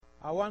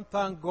I want to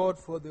thank God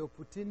for the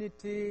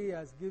opportunity He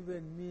has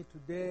given me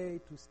today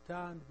to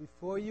stand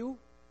before you.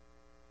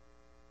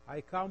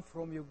 I come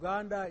from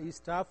Uganda,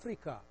 East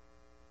Africa.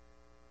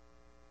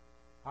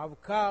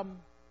 I've come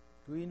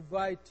to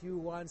invite you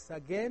once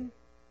again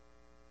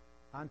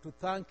and to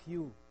thank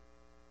you.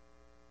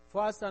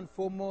 First and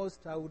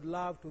foremost, I would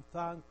love to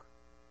thank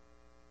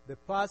the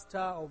pastor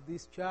of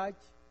this church,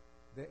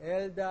 the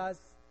elders,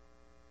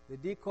 the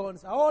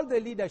deacons, all the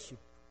leadership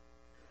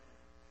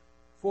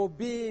for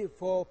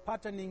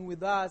partnering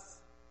with us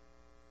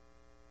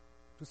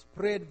to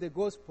spread the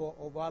gospel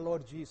of our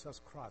Lord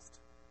Jesus Christ.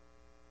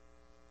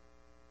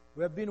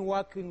 We have been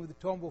working with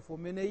Tombo for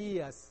many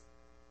years,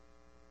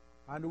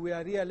 and we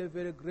are really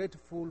very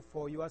grateful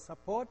for your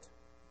support.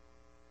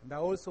 And I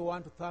also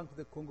want to thank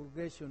the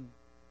congregation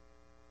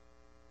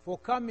for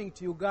coming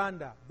to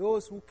Uganda.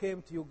 Those who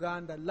came to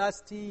Uganda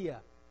last year,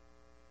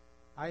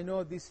 I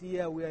know this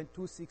year we are in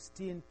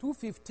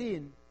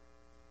 2015,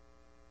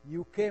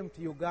 you came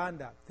to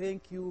Uganda.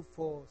 Thank you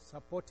for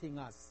supporting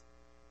us.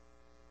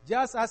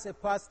 Just as a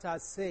pastor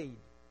said,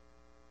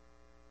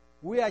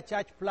 we are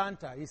church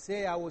planter. He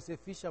said I was a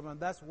fisherman.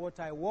 That's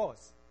what I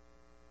was.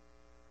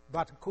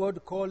 But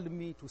God called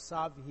me to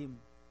serve Him.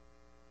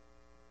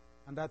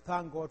 And I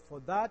thank God for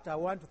that. I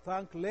want to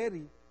thank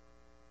Larry.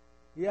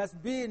 He has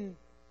been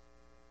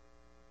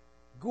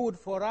good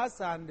for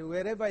us, and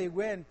wherever he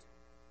went,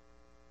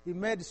 he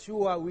made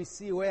sure we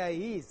see where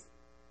he is.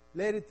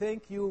 Larry,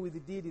 thank you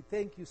with Didi.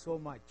 Thank you so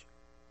much.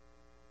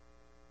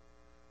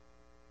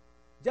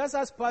 Just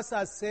as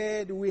Pastor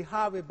said, we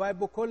have a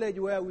Bible college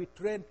where we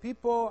train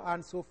people,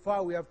 and so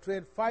far we have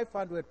trained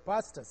 500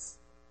 pastors.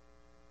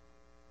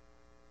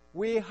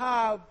 We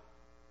have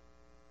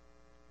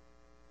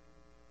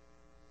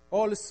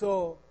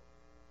also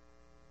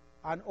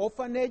an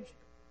orphanage.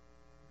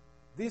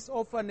 This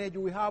orphanage,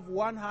 we have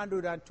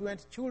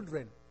 120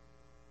 children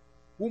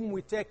whom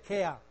we take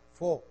care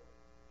for.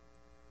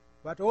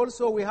 But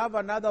also we have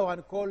another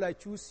one called I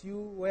Choose You,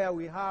 where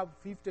we have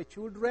 50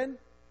 children.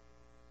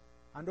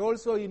 And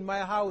also in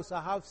my house,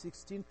 I have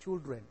 16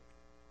 children.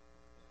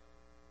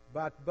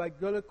 But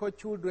biological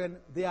children,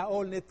 they are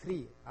only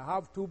 3. I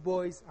have 2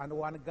 boys and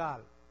 1 girl.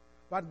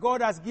 But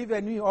God has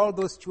given me all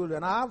those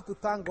children. I have to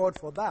thank God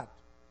for that,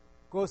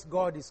 because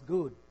God is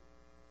good.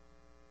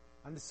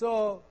 And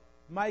so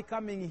my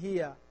coming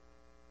here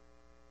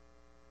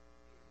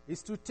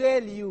is to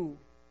tell you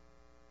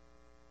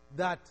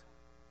that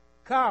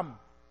come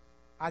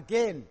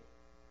again.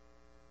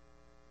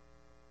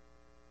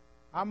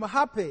 I'm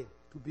happy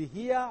to be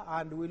here,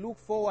 and we look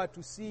forward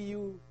to see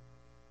you.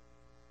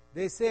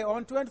 They say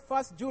on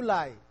 21st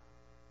July,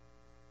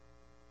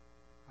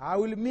 I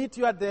will meet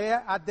you at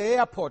the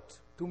airport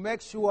to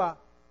make sure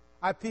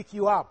I pick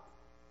you up.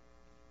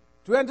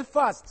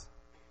 21st.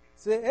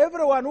 So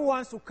everyone who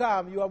wants to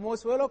come, you are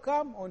most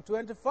welcome on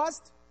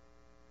 21st.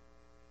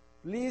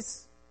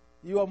 Please,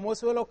 you are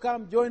most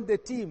welcome. Join the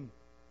team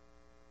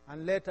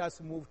and let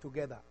us move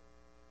together.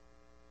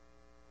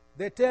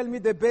 They tell me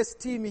the best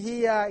team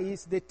here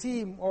is the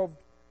team of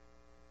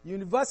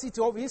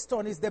University of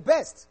Easton is the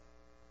best.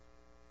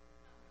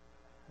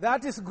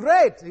 That is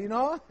great, you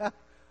know.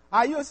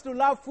 I used to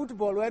love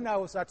football when I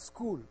was at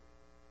school.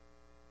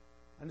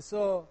 And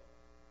so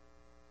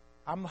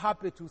I'm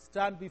happy to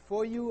stand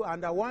before you,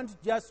 and I want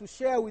just to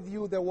share with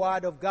you the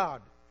Word of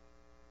God.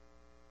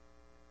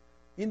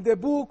 In the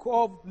book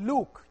of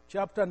Luke,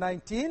 chapter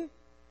 19,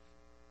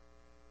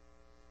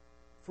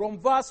 from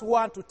verse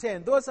 1 to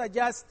 10, those are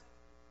just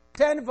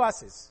 10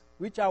 verses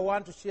which I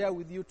want to share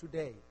with you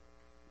today.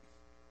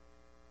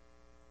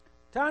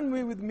 Turn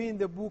with me in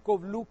the book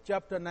of Luke,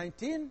 chapter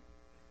 19,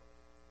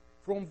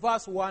 from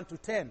verse 1 to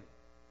 10.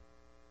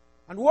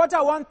 And what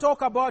I want to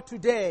talk about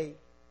today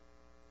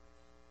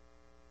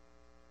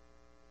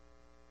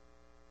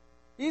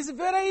is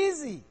very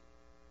easy.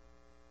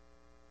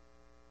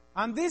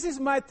 And this is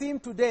my theme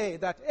today,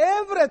 that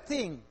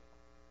everything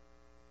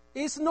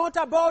is not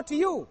about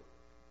you.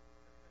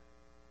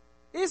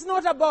 It's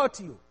not about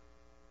you.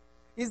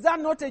 Is that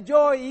not a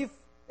joy if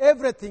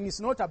everything is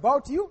not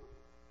about you?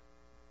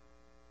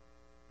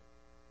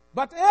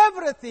 But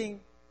everything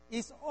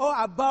is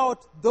all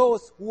about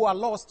those who are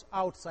lost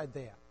outside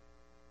there.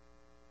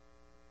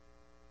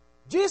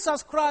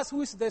 Jesus Christ,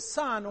 who is the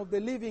Son of the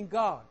living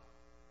God,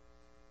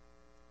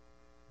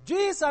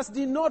 Jesus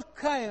did not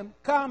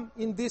come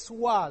in this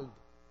world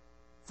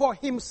for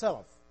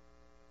himself.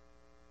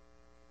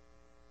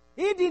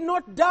 He did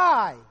not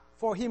die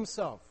for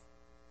himself.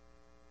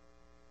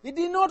 He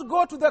did not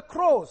go to the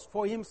cross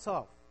for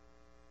himself.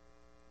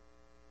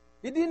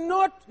 He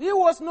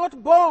was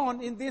not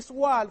born in this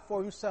world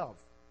for himself.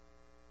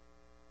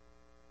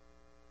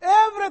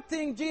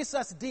 Everything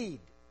Jesus did,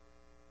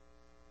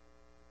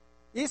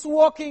 his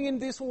walking in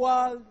this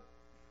world,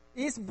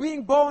 his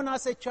being born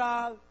as a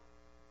child,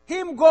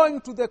 him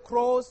going to the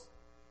cross,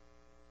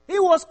 he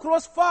was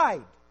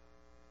crucified.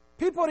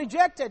 People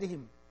rejected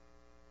him.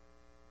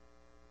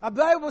 The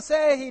Bible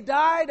says he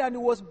died and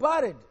he was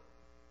buried.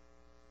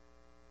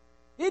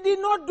 He did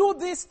not do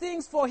these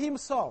things for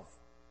himself.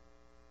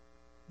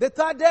 The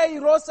third day he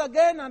rose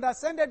again and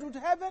ascended to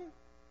heaven.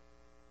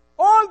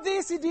 All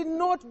this he did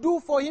not do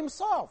for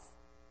himself,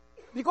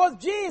 because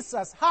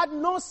Jesus had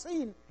no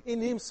sin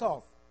in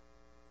himself.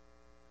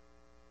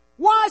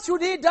 Why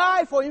should he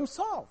die for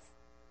himself?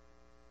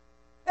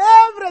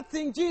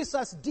 Everything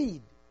Jesus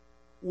did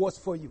was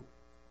for you.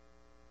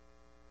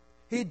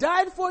 He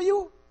died for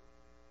you.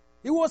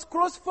 He was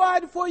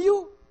crucified for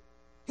you.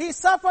 He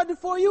suffered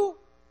for you.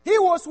 He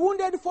was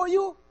wounded for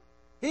you.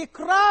 He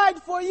cried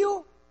for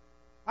you.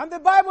 And the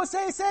Bible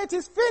says it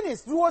is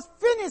finished. It was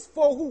finished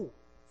for who?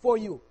 For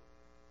you.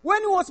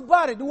 When he was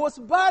buried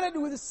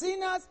with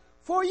sinners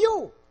for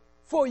you,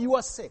 for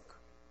your sake.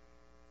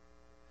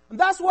 And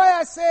that's why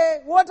I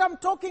say what I'm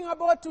talking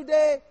about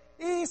today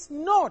is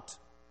not.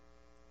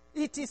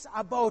 It is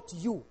about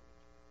you.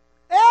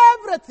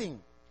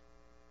 Everything.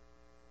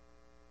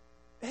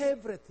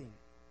 Everything.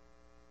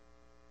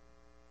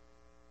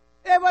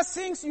 Ever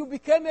since you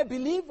became a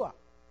believer,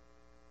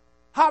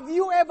 have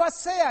you ever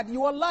shared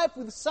your life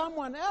with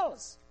someone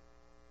else?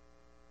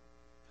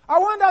 I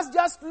want us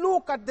just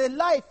look at the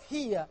life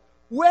here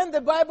when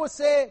the Bible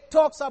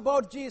talks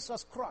about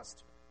Jesus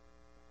Christ.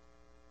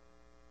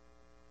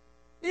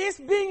 His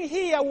being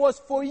here was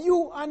for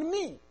you and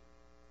me.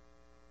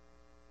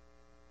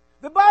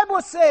 The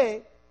Bible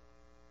says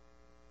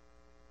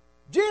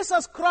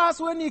Jesus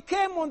Christ, when he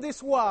came on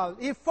this world,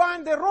 he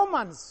found the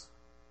Romans.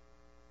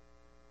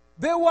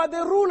 They were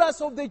the rulers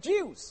of the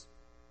Jews.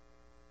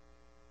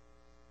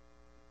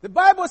 The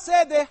Bible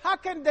said they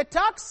hearkened the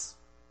tax,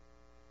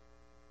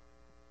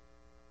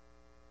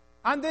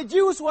 and the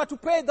Jews were to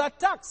pay that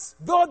tax,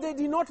 though they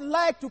did not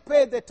like to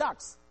pay the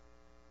tax.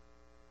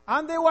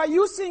 And they were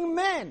using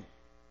men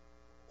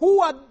who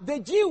were the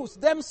Jews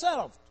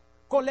themselves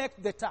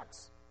collect the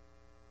tax.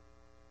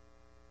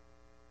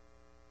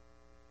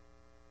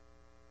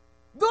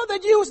 Though the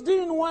Jews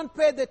didn't want to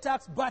pay the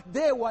tax, but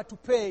they were to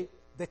pay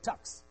the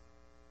tax.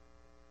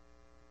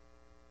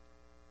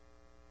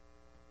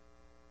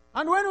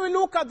 And when we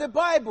look at the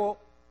Bible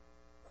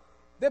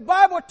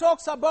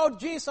talks about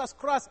Jesus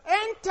Christ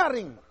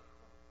entering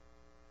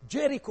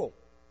Jericho.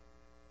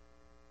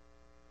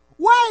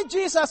 Why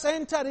Jesus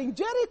entering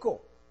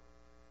Jericho?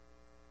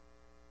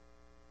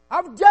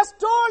 I've just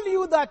told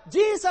you that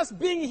Jesus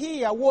being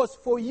here was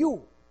for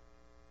you.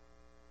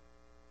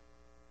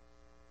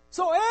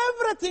 So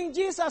everything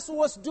Jesus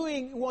was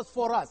doing was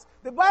for us.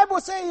 The Bible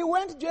says he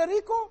went to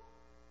Jericho.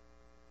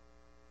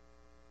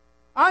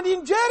 And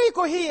in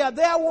Jericho here,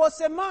 there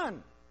was a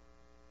man.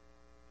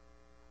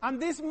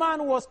 And this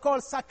man was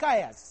called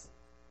Zacchaeus.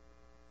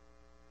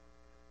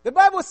 The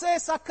Bible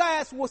says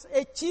Zacchaeus was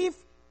a chief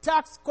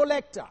tax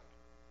collector.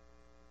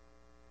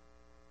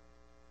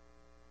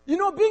 You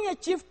know, being a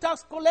chief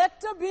tax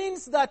collector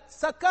means that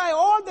Zacchaeus,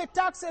 all the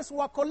taxes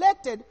were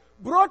collected,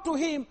 brought to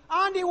him,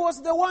 and he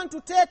was the one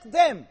to take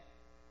them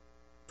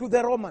to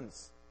the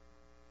Romans.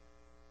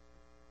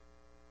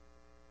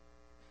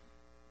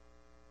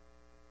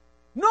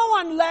 No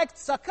one liked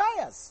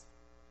Zacchaeus.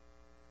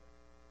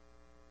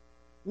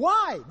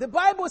 Why? The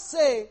Bible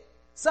says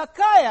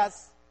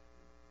Zacchaeus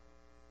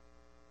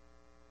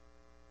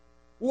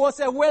was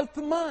a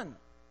wealthy man.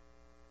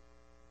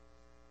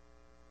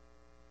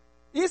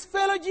 His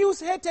fellow Jews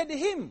hated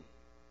him.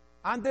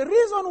 And the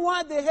reason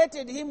why they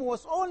hated him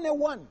was only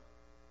one.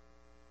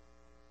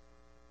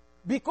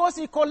 Because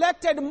he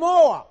collected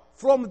more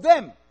from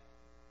them.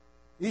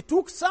 He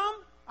took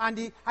some and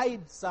he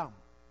hid some.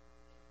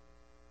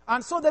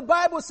 And so the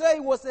Bible says he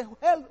was a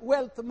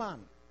wealthy man.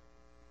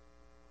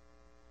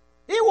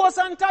 He was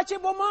an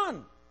untouchable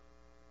man.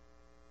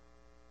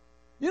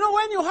 You know,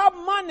 when you have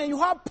money, you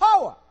have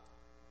power.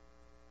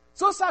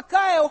 So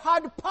Zacchaeus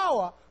had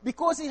power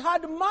because he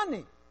had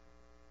money.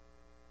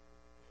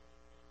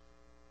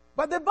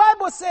 But the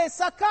Bible says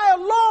Zacchaeus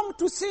longed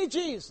to see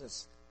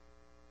Jesus.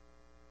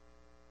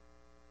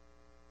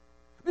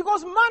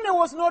 Because money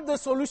was not the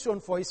solution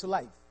for his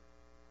life.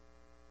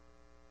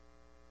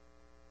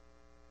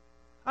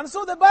 And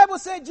so the Bible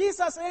says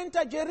Jesus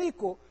entered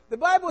Jericho. The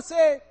Bible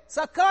says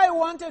Zacchaeus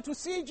wanted to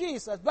see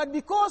Jesus. But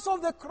because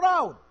of the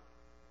crowd,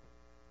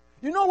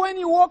 you know, when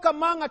you walk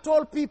among a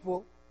tall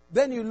people,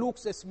 then you look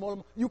a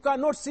small, you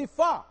cannot see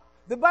far.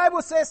 The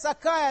Bible says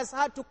Zacchaeus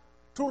had to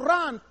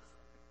run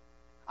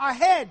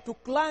ahead to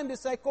climb the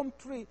sycamore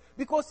tree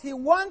because he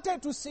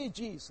wanted to see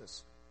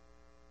Jesus.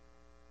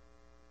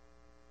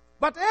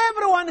 But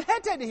everyone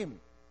hated him.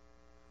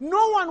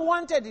 No one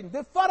wanted him.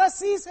 The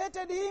Pharisees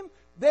hated him.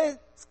 The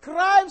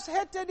scribes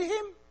hated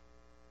him.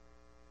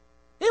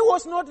 He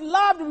was not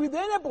loved with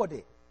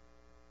anybody.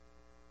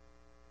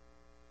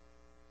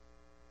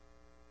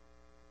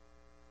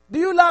 Do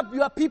you love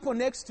your people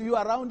next to you,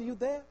 around you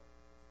there?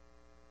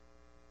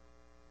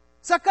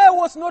 Zacchaeus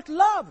was not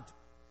loved.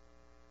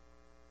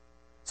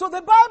 So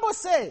the Bible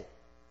says,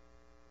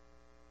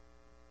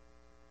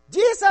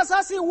 Jesus,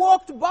 as he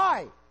walked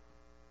by,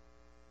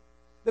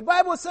 the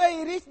Bible says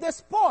he reached the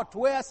spot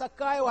where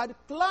Zacchaeus had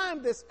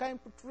climbed the sycamore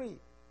tree.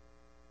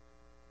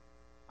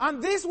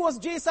 And this was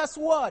Jesus'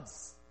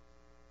 words.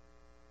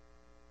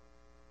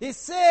 He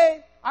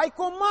said, I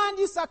command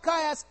you,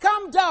 Zacchaeus,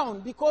 come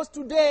down, because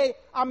today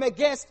I'm a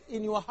guest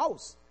in your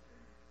house.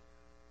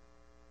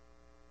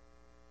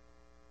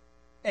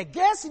 A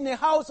guest in the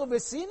house of a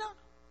sinner?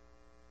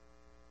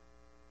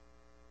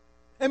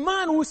 A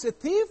man who is a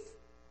thief?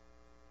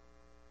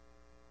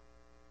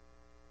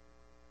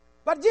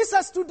 But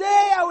Jesus,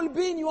 today I will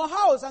be in your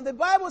house. And the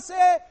Bible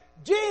says,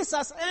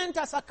 Jesus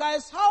entered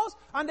Zacchaeus' house,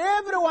 and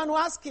everyone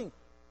was asking,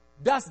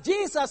 does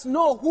Jesus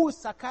know who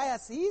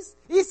Zacchaeus is?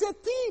 He's a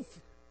thief.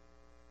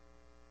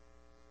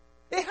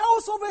 A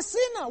house of a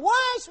sinner.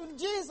 Why should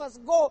Jesus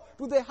go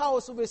to the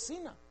house of a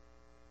sinner?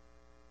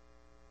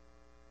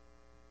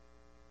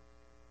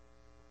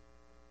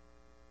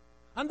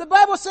 And the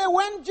Bible says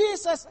when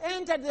Jesus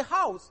entered the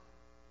house,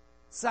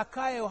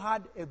 Zacchaeus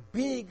had a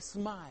big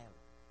smile.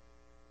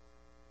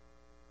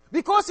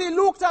 Because he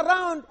looked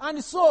around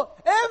and saw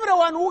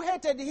everyone who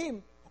hated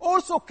him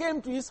also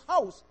came to his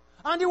house.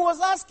 And he was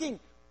asking,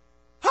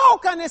 how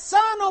can a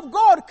son of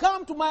God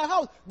come to my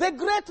house? The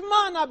great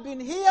man I've been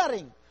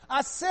hearing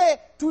I say,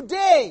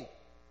 today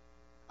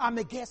I'm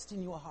a guest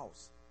in your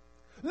house.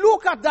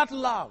 Look at that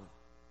love.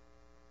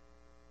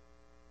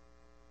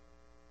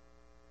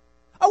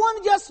 I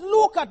want to just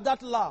look at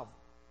that love.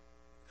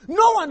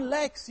 No one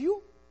likes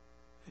you.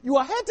 You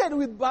are hated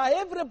with by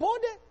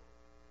everybody.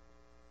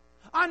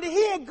 And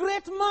he, a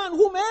great man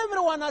whom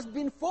everyone has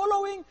been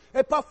following,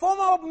 a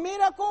performer of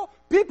miracle,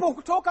 people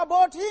who talk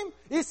about him,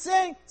 is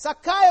saying,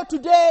 Zacchaeus,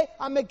 today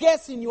I'm a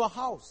guest in your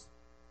house.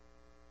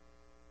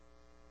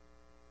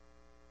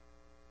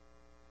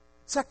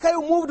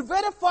 Zacchaeus moved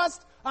very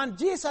fast, and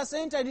Jesus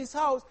entered his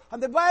house.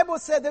 And the Bible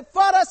said the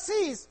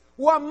Pharisees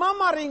were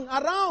murmuring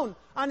around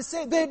and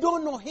said they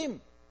don't know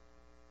him.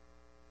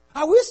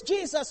 I wish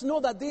Jesus knew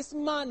that this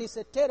man is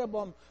a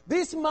terrible,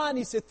 this man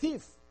is a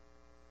thief.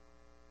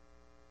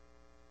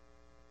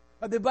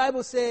 But the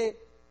Bible says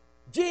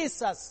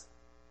Jesus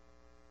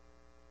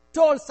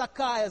told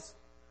Zacchaeus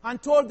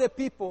and told the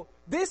people,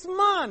 this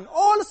man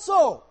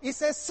also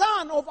is a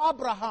son of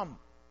Abraham.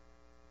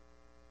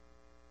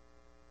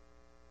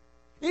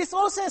 He's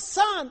also a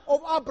son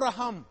of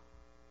Abraham.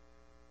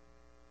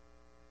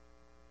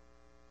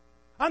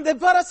 And the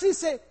Pharisees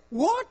say,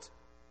 what?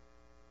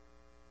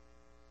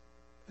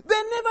 They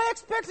never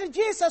expected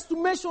Jesus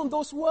to mention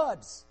those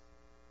words.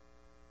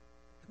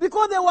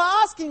 Because they were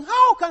asking,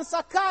 how can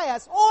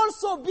Zacchaeus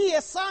also be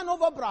a son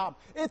of Abraham,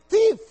 a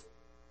thief?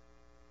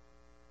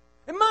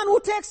 A man who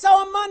takes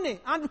our money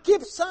and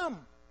keeps some.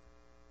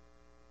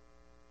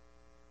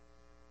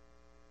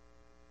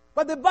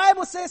 But the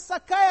Bible says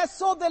Zacchaeus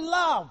saw the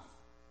love.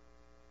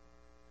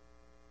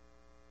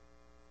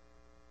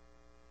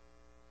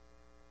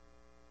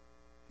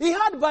 He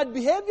had bad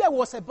behavior,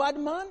 was a bad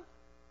man.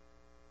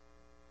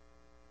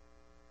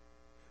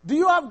 Do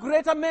you have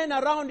greater men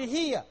around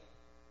here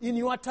in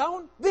your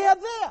town? They are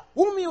there.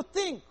 Whom you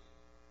think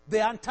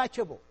they are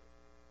untouchable.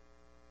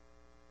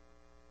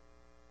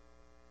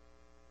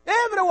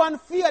 Everyone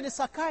feared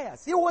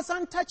Zacchaeus. He was an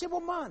untouchable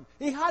man.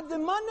 He had the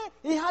money.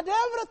 He had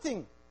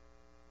everything.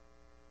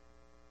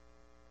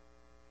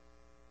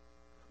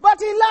 But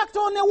he lacked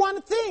only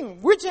one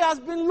thing, which he has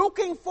been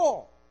looking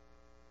for.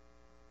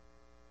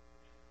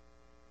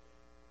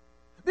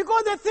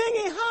 Because the thing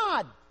he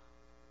had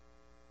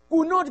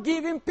could not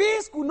give him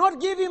peace, could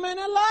not give him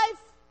any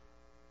life.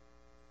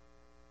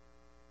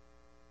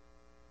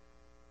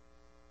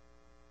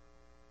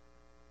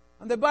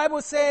 And the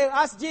Bible says,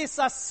 as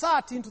Jesus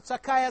sat into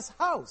Zacchaeus'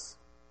 house,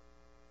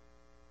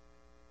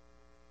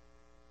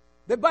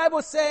 the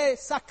Bible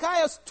says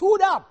Zacchaeus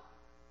stood up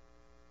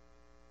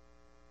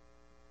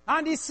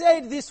and he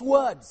said these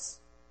words.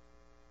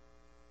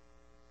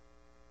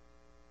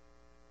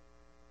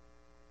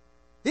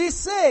 He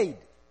said,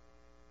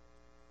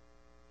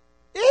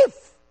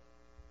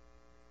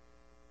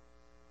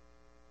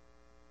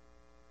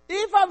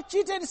 if I've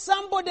cheated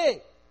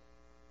somebody,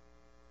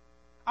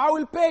 I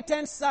will pay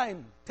 10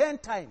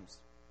 times.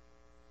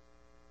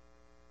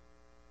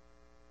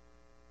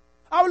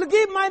 I will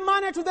give my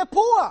money to the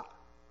poor.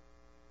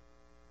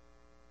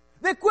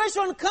 The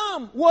question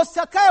comes, was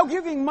Zacchaeus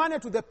giving money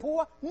to the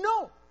poor?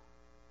 No.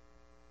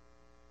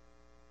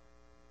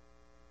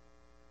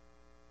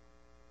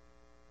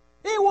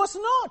 He was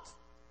not.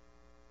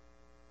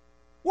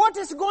 What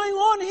is going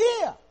on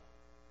here?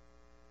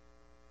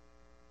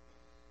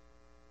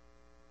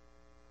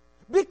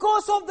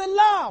 Because of the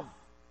love.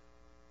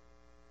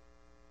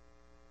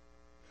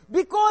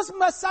 Because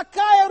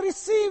Zacchaeus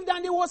received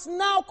and he was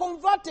now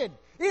converted.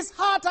 His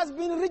heart has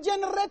been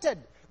regenerated.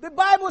 The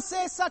Bible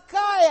says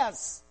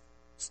Zacchaeus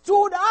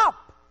stood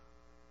up.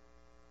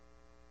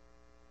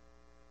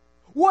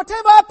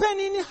 Whatever happened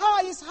in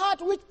his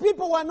heart which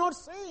people were not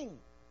seeing,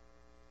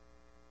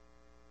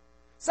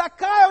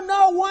 Zacchaeus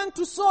now wants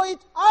to show it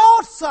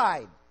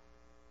outside.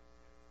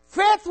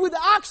 Faith with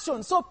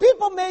action, so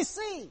people may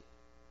see.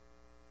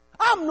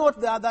 I'm not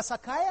the other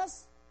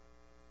Zacchaeus.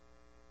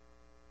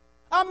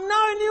 I'm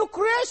now a new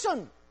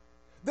creation.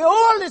 The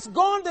old is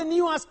gone, the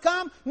new has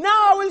come.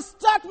 Now I will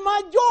start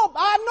my job.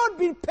 I have not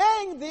been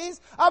paying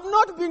this. I have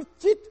not been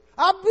cheated.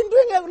 I've been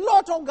doing a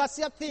lot of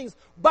Garcia things,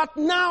 but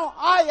now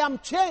I am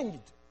changed.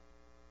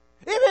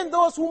 Even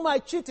those whom I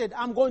cheated,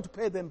 I'm going to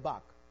pay them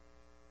back.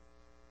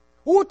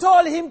 Who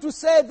told him to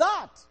say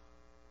that?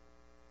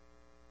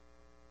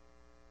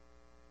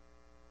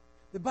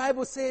 The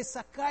Bible says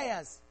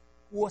Zacchaeus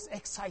was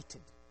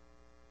excited.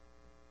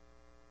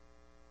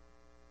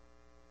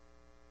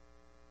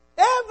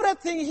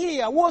 Everything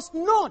here was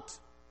not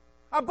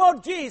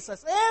about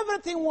Jesus.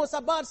 Everything was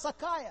about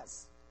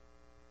Zacchaeus.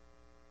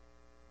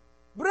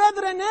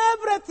 Brethren,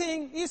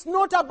 everything is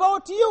not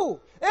about you.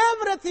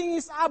 Everything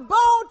is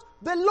about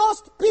the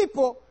lost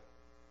people.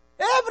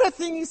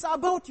 Everything is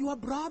about your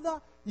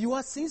brother,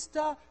 your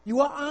sister,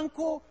 your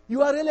uncle,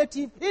 your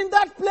relative, in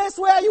that place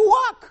where you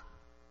work.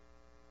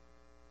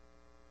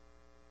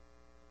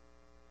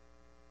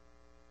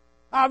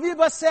 Have you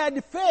ever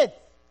shared faith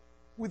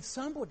with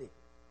somebody?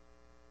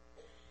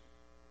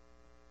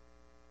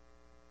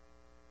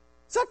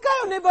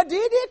 Zacchaeus never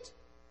did it.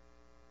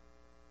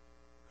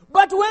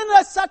 But when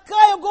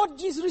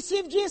Zacchaeus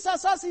received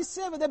Jesus as his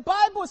Savior, the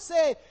Bible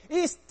says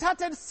he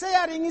started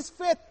sharing his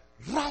faith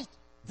right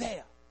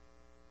there.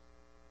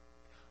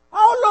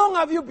 How long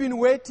have you been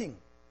waiting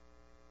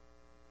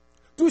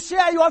to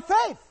share your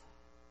faith?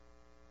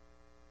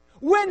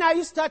 When are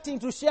you starting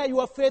to share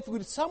your faith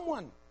with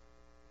someone?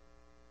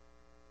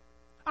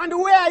 And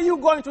where are you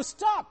going to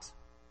start?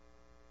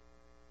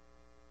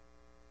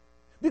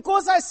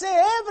 Because I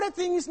say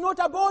everything is not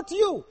about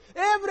you.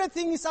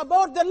 Everything is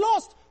about the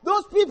lost.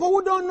 Those people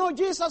who don't know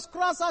Jesus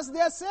Christ as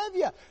their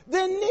Savior.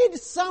 They need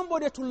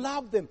somebody to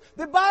love them.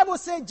 The Bible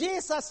says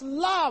Jesus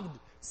loved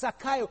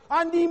Zacchaeus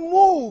and he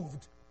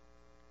moved.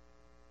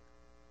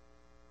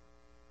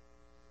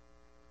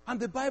 And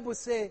the Bible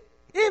says,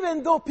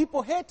 even though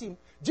people hate him,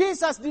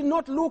 Jesus did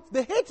not look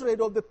the hatred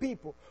of the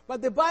people.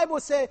 But the Bible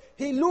says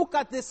he looked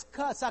at this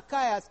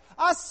Zacchaeus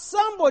as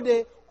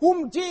somebody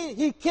whom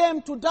he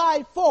came to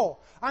die for.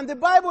 And the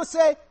Bible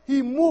says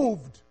he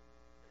moved.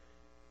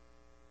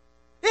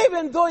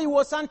 Even though he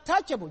was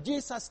untouchable,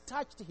 Jesus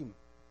touched him.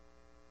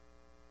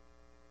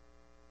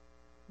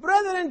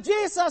 Brethren,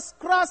 Jesus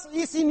Christ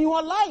is in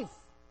your life.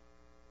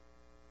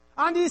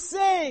 And he's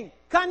saying,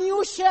 can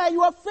you share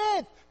your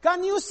faith?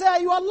 Can you share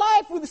your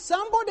life with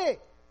somebody?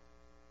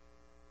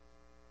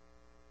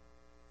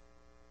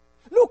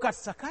 Look at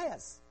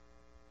Zacchaeus.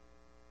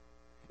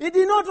 He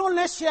did not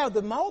only share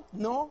the mouth,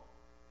 no.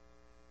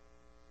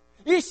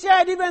 He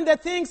shared even the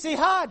things he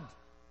had.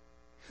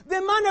 The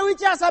money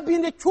which has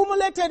been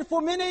accumulated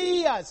for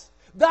many years.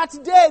 That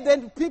day,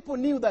 then people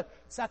knew that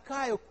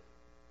Zacchaeus,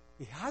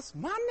 he has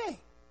money.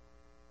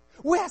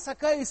 Where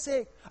Zacchaeus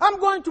said, I'm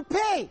going to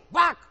pay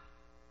back.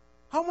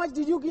 How much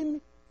did you give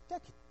me? Take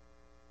it.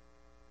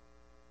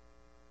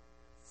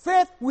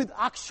 Faith with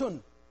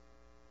action.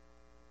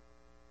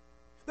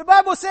 The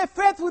Bible says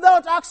faith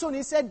without action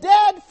is a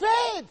dead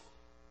faith.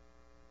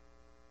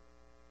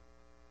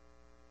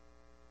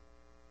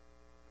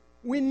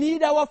 We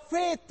need our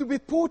faith to be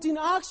put in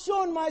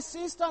action, my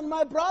sister and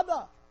my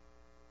brother.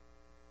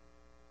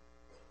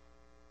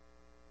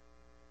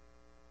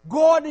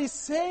 God is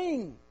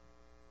saying,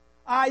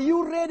 are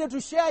you ready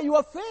to share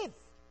your faith?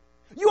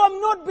 You have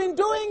not been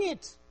doing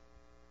it.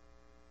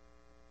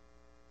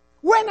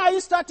 When are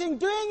you starting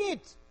doing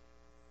it?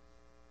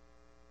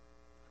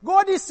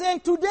 God is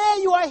saying, today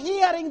you are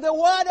hearing the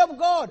word of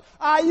God.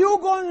 Are you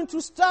going to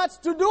start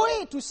to do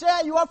it, to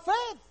share your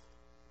faith?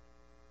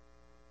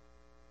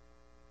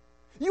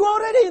 You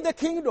are already in the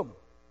kingdom.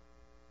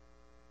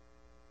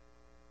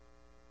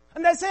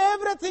 And I say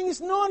everything is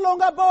no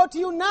longer about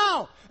you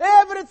now.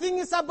 Everything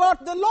is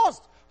about the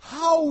lost.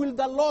 How will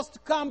the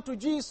lost come to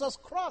Jesus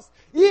Christ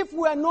if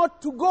we are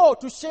not to go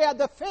to share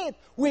the faith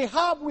we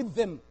have with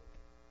them?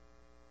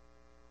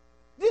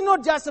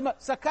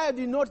 Zacchaeus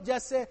did not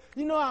just say,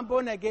 I'm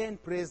born again,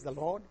 praise the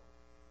Lord.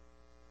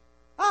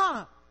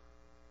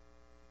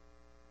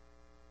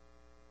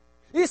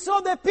 He saw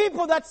the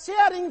people that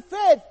sharing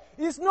faith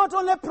is not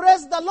only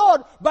praise the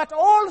Lord, but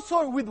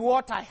also with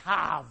what I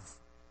have.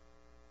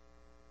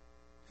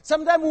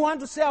 Sometimes we want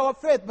to share our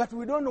faith, but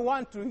we don't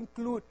want to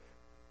include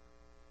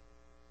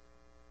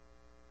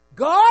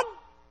God,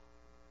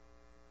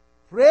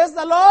 praise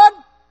the Lord,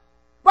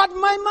 but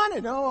my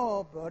money.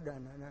 No, brother,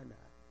 no. No.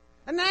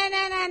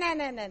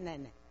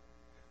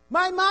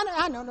 My money,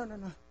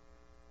 no.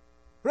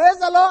 Praise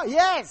the Lord,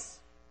 yes.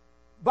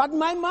 But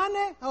my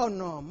money, oh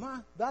no,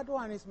 that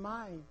one is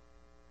mine.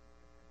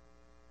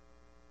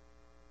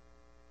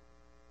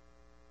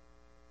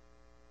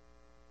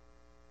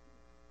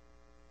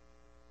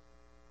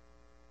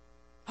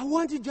 I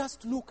want you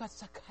just to look at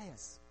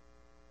Zacchaeus.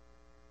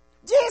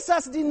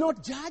 Jesus did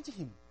not judge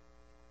him.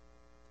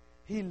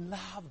 He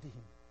loved him.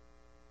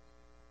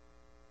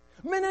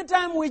 Many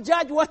times we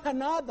judge one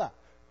another.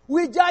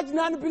 We judge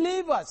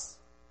non-believers.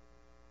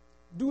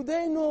 Do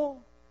they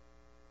know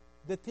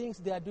the things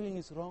they are doing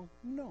is wrong?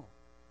 No.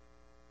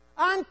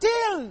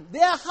 Until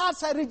their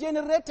hearts are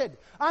regenerated,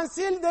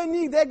 until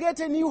they get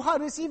a new heart,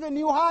 receive a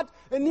new heart,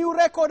 a new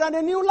record, and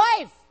a new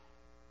life.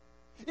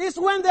 It's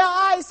when their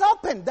eyes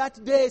open.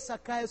 That day,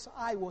 Zacchaeus'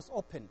 eye was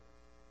open.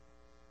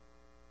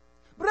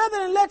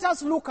 Brethren, let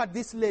us look at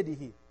this lady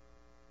here.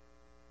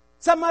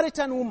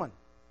 Samaritan woman.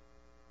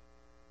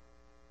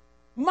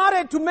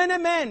 Married to many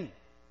men.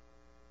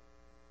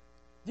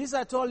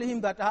 Jesus told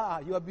him that,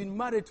 you have been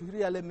married to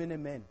really many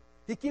men.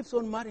 He keeps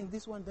on marrying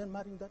this one, then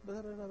marrying that.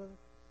 Blah, blah, blah, blah.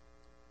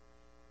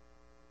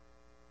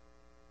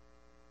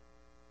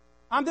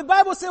 And the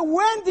Bible says,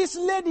 when this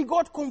lady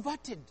got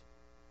converted,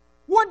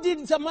 what did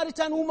the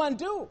Samaritan woman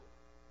do?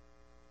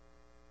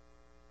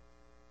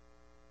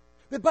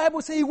 The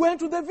Bible says he went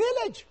to the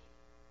village.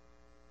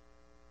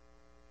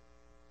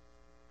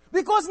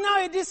 Because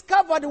now he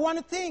discovered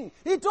one thing.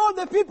 He told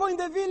the people in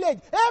the village,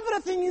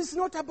 everything is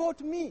not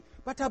about me,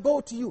 but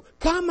about you.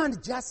 Come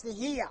and just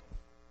hear.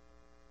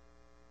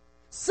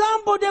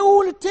 Somebody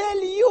will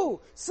tell you.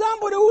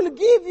 Somebody will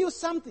give you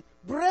something.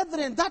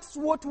 Brethren, that's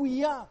what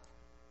we are.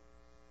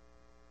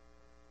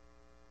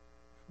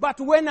 But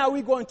when are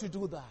we going to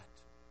do that?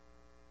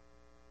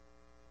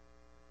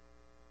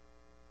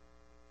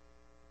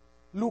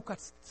 Look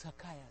at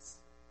Zacchaeus.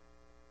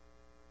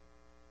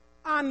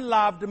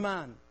 Unloved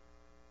man.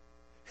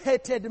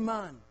 Hated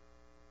man.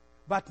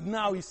 But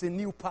now he's a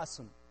new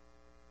person.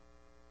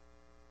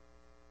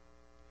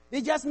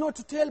 He just not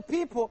to tell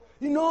people,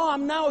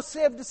 I'm now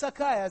saved,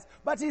 Zacchaeus.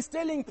 But he's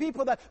telling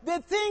people that the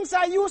things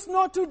I used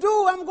not to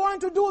do, I'm going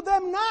to do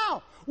them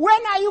now.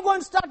 When are you going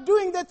to start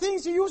doing the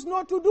things you used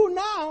not to do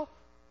now?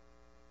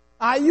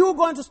 Are you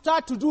going to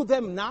start to do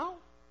them now?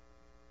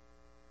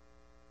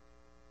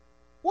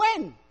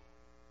 When?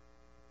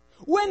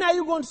 When are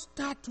you going to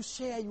start to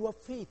share your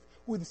faith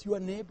with your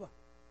neighbor?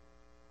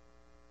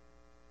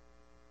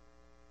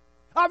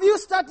 Have you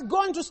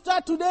going to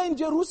start today in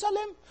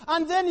Jerusalem,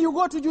 and then you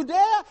go to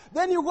Judea,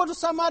 then you go to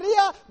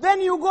Samaria,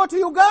 then you go to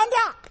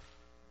Uganda?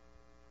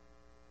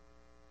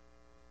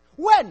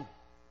 When?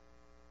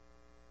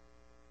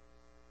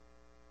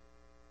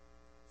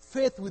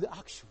 Faith with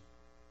action.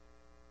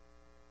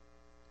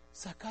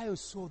 Zacchaeus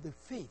saw the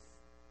faith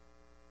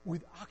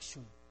with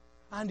action.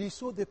 And he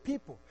saw the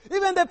people.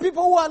 Even the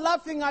people who were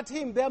laughing at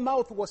him, their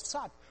mouth was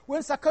shut.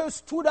 When Zacchaeus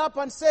stood up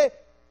and said,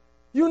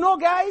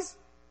 guys,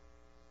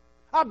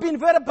 I've been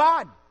very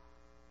bad.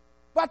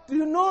 But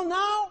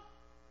now,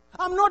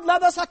 I'm not like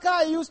the Zacchaeus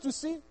I used to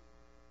see.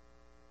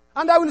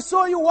 And I will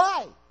show you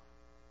why.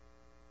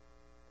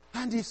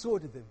 And he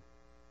showed them.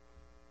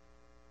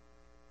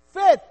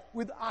 Faith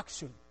with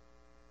action.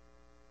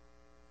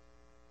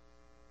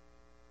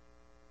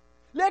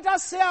 Let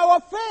us share our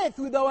faith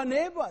with our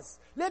neighbors.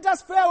 Let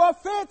us share our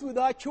faith with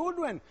our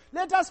children.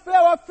 Let us share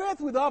our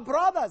faith with our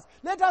brothers.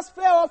 Let us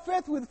share our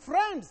faith with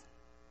friends.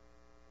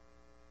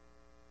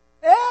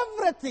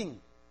 Everything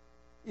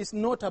is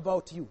not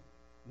about you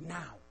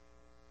now.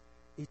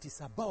 It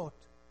is about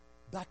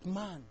that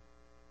man,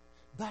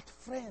 that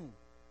friend,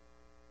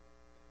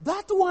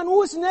 that one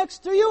who is next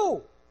to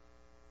you.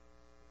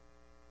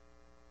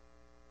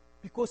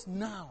 Because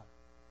now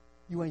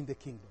you are in the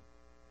kingdom.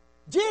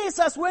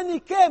 Jesus, when he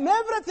came,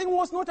 everything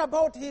was not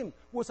about him, it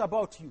was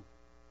about you.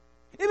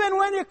 Even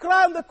when he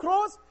cried on the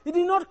cross, he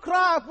did not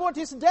cry about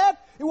his death,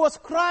 he was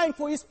crying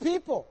for his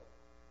people.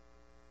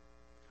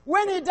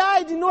 When he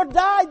died, he did not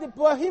die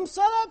for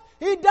himself,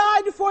 he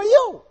died for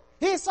you.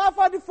 He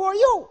suffered for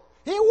you.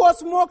 He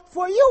was mocked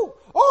for you.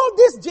 All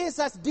this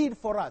Jesus did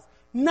for us.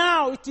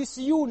 Now it is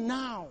you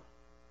now.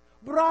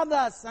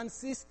 Brothers and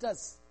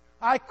sisters,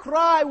 I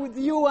cry with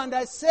you and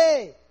I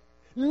say,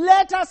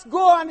 let us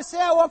go and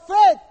share our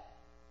faith.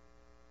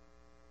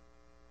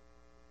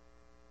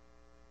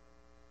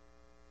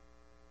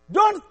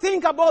 Don't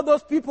think about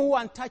those people who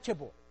are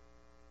untouchable.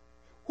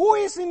 Who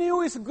is in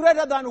you is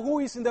greater than who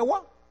is in the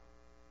world.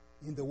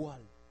 In the world.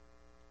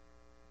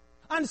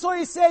 And so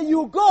he said,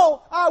 you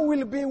go, I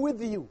will be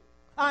with you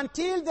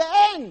until the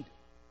end.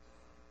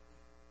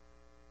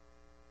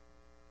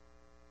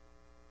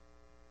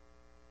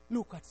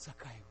 Look at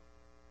Zacchaeus.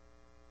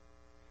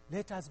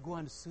 Let us go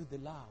and show the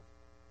love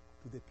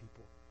to the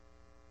people.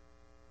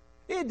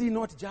 He did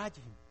not judge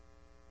him.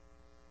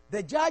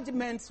 The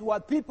judgments were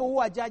people who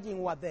are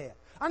judging were there.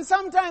 And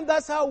sometimes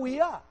that's how we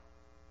are.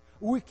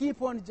 We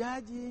keep on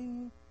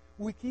judging.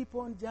 We keep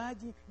on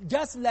judging.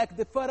 Just like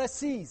the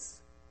Pharisees.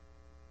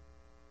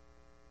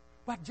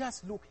 But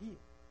just look here.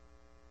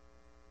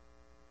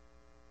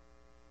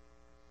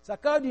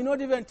 Zacchaeus did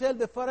not even tell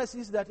the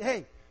Pharisees that,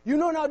 hey, do you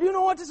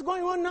know what is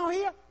going on now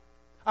here?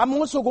 I'm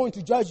also going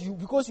to judge you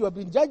because you have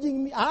been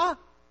judging me.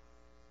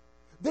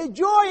 The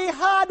joy he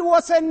had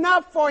was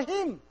enough for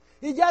him.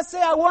 He just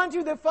said, I want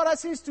you, the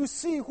Pharisees, to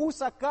see who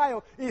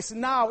Zacchaeus is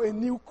now, a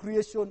new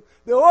creation.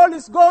 The old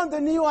is gone,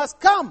 the new has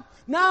come.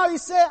 Now he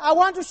said, I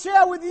want to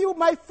share with you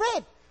my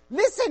faith.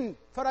 Listen,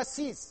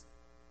 Pharisees.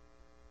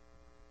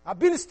 I've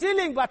been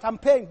stealing, but I'm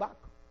paying back.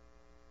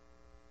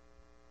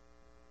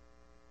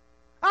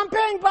 I'm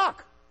paying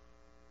back.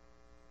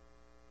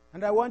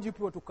 And I want you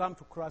people to come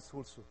to Christ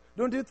also.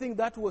 Don't you think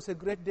that was a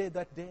great day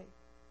that day?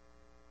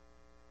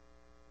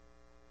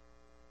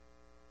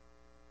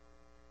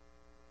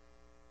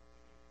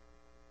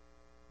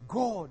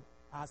 God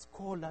has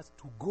called us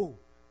to go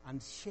and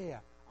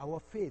share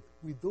our faith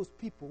with those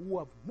people who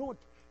have not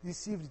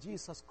received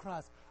Jesus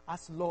Christ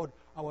as Lord,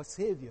 our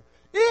Savior.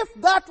 If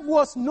that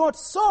was not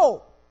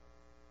so,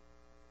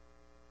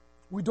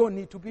 we don't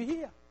need to be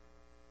here.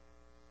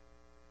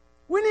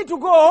 We need to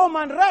go home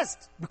and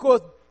rest,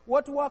 because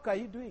what work are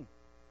you doing?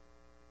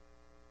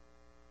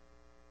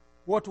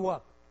 What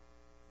work?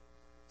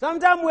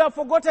 Sometimes we have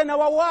forgotten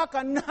our work,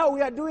 and now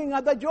we are doing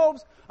other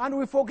jobs and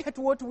we forget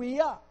what we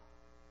are.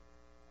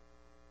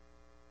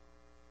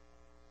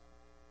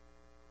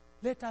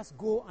 Let us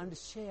go and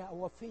share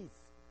our faith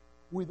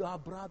with our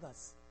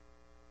brothers.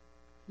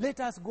 Let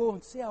us go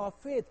and share our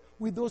faith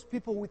with those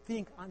people we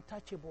think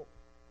untouchable.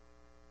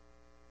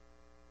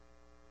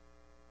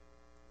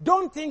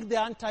 Don't think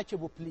they're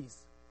untouchable, please.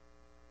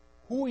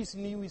 Who is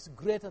in you is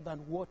greater than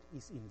what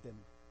is in them.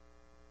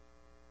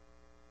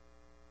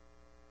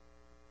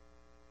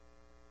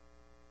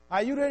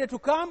 Are you ready to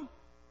come?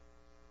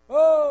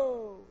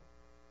 Oh!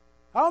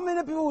 How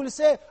many people will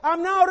say,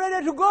 I'm now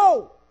ready to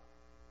go?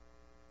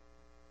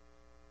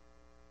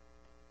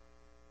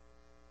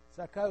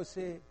 Zacchaeus will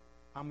say,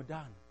 I'm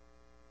done.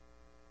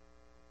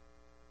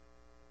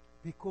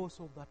 Because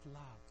of that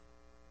love,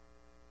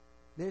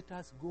 let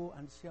us go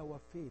and share our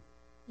faith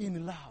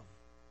in love.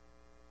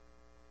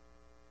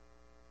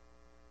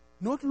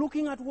 Not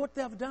looking at what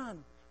they have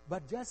done,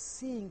 but just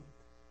seeing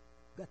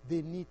that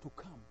they need to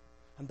come.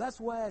 And that's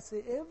why I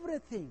say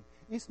everything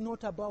is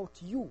not about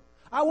you.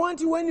 I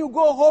want you, when you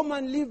go home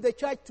and leave the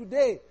church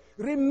today,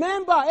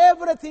 remember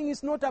everything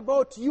is not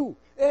about you.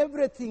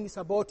 Everything is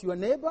about your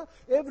neighbor.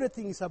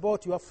 Everything is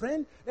about your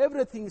friend.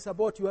 Everything is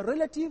about your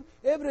relative.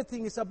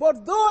 Everything is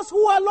about those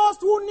who are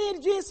lost, who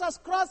need Jesus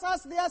Christ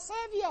as their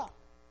Savior.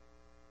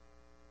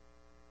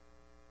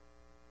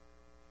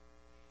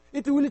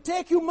 It will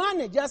take you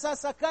money, just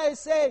as Zacchaeus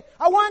said,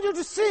 I want you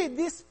to see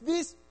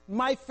this,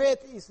 my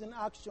faith is in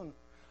action.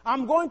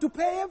 I'm going to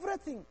pay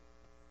everything.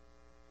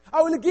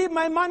 I will give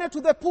my money to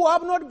the poor. I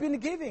have not been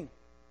giving.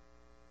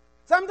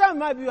 Sometimes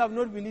maybe you have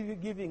not been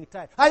giving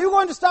tithe. Are you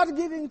going to start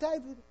giving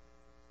tithe?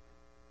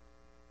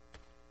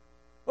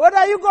 What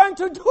are you going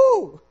to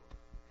do?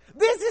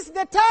 This is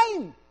the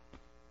time.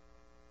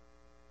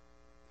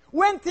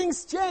 When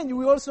things change,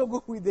 we also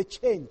go with the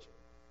change.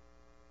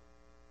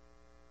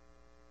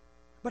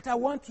 But I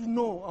want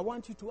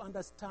you to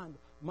understand,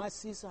 my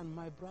sister and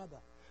my brother,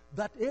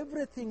 that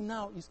everything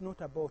now is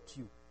not about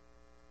you.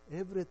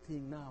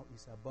 Everything now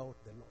is about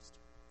the lost.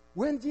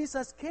 When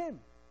Jesus came,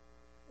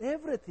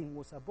 everything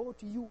was about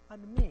you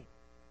and me.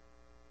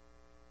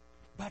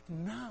 But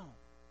now,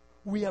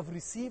 we have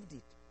received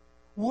it.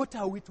 What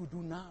are we to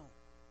do now?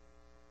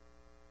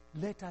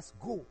 Let us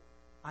go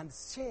and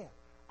share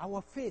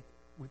our faith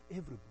with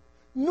everybody.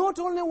 Not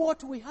only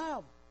what we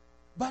have,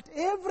 but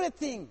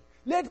everything.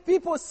 Let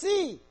people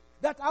see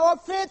that our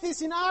faith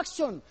is in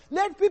action.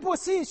 Let people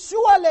see,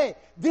 surely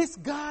these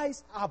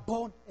guys are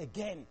born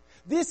again.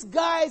 These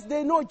guys,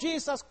 they know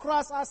Jesus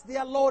Christ as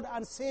their Lord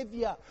and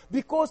Savior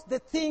because the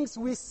things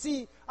we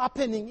see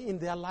happening in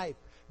their life.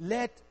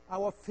 Let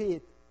our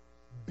faith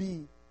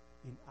be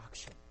in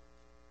action.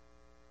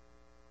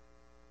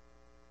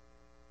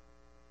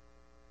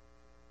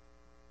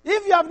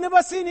 If you have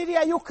never seen it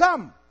here, you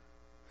come.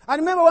 I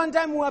remember one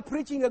time we were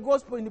preaching a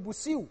gospel in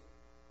Busiu.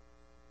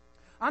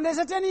 And a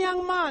certain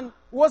young man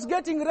was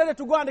getting ready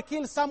to go and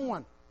kill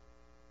someone.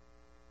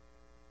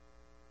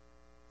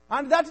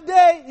 And that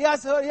day, he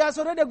has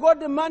already got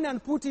the money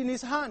and put in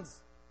his hands.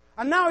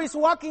 And now he's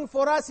working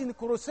for us in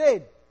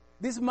crusade.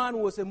 This man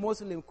was a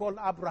Muslim called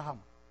Abraham.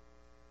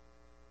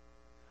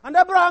 And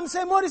Abraham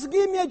said, Morris,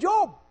 give me a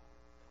job.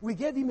 We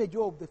gave him a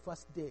job the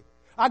first day.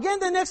 Again,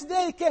 the next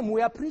day he came,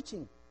 we are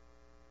preaching.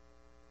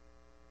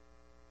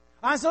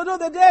 And so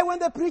the day when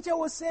the preacher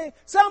was saying,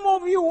 some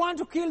of you want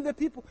to kill the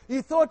people,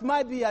 he thought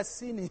maybe he has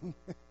seen him.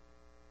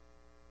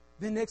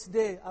 The next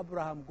day,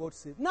 Abraham got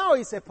saved. Now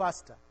he's a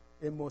pastor,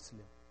 a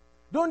Muslim.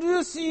 Don't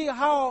you see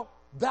how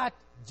that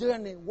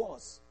journey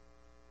was?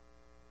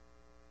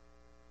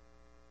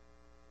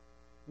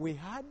 We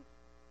had,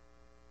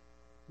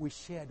 we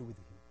shared with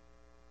him.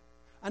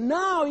 And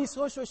now he's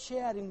also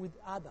sharing with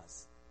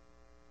others.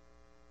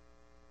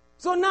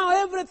 So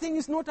now everything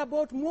is not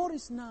about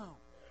Morris now.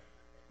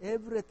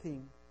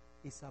 Everything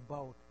is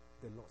about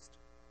the lost.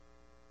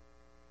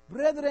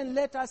 Brethren,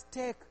 let us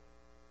take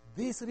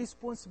this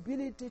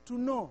responsibility to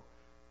know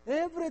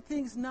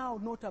everything is now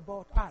not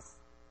about us,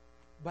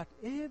 but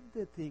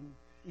everything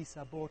is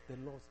about the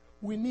lost.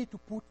 We need to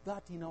put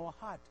that in our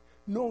heart,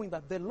 knowing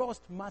that the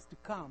lost must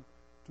come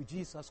to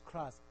Jesus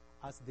Christ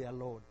as their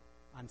Lord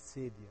and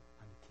Savior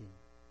and King.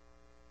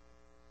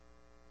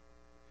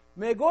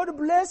 May God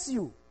bless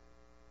you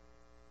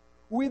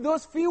with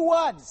those few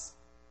words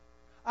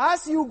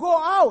as you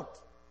go out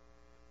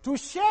to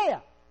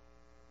share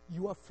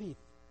your faith.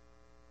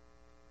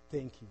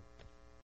 Thank you.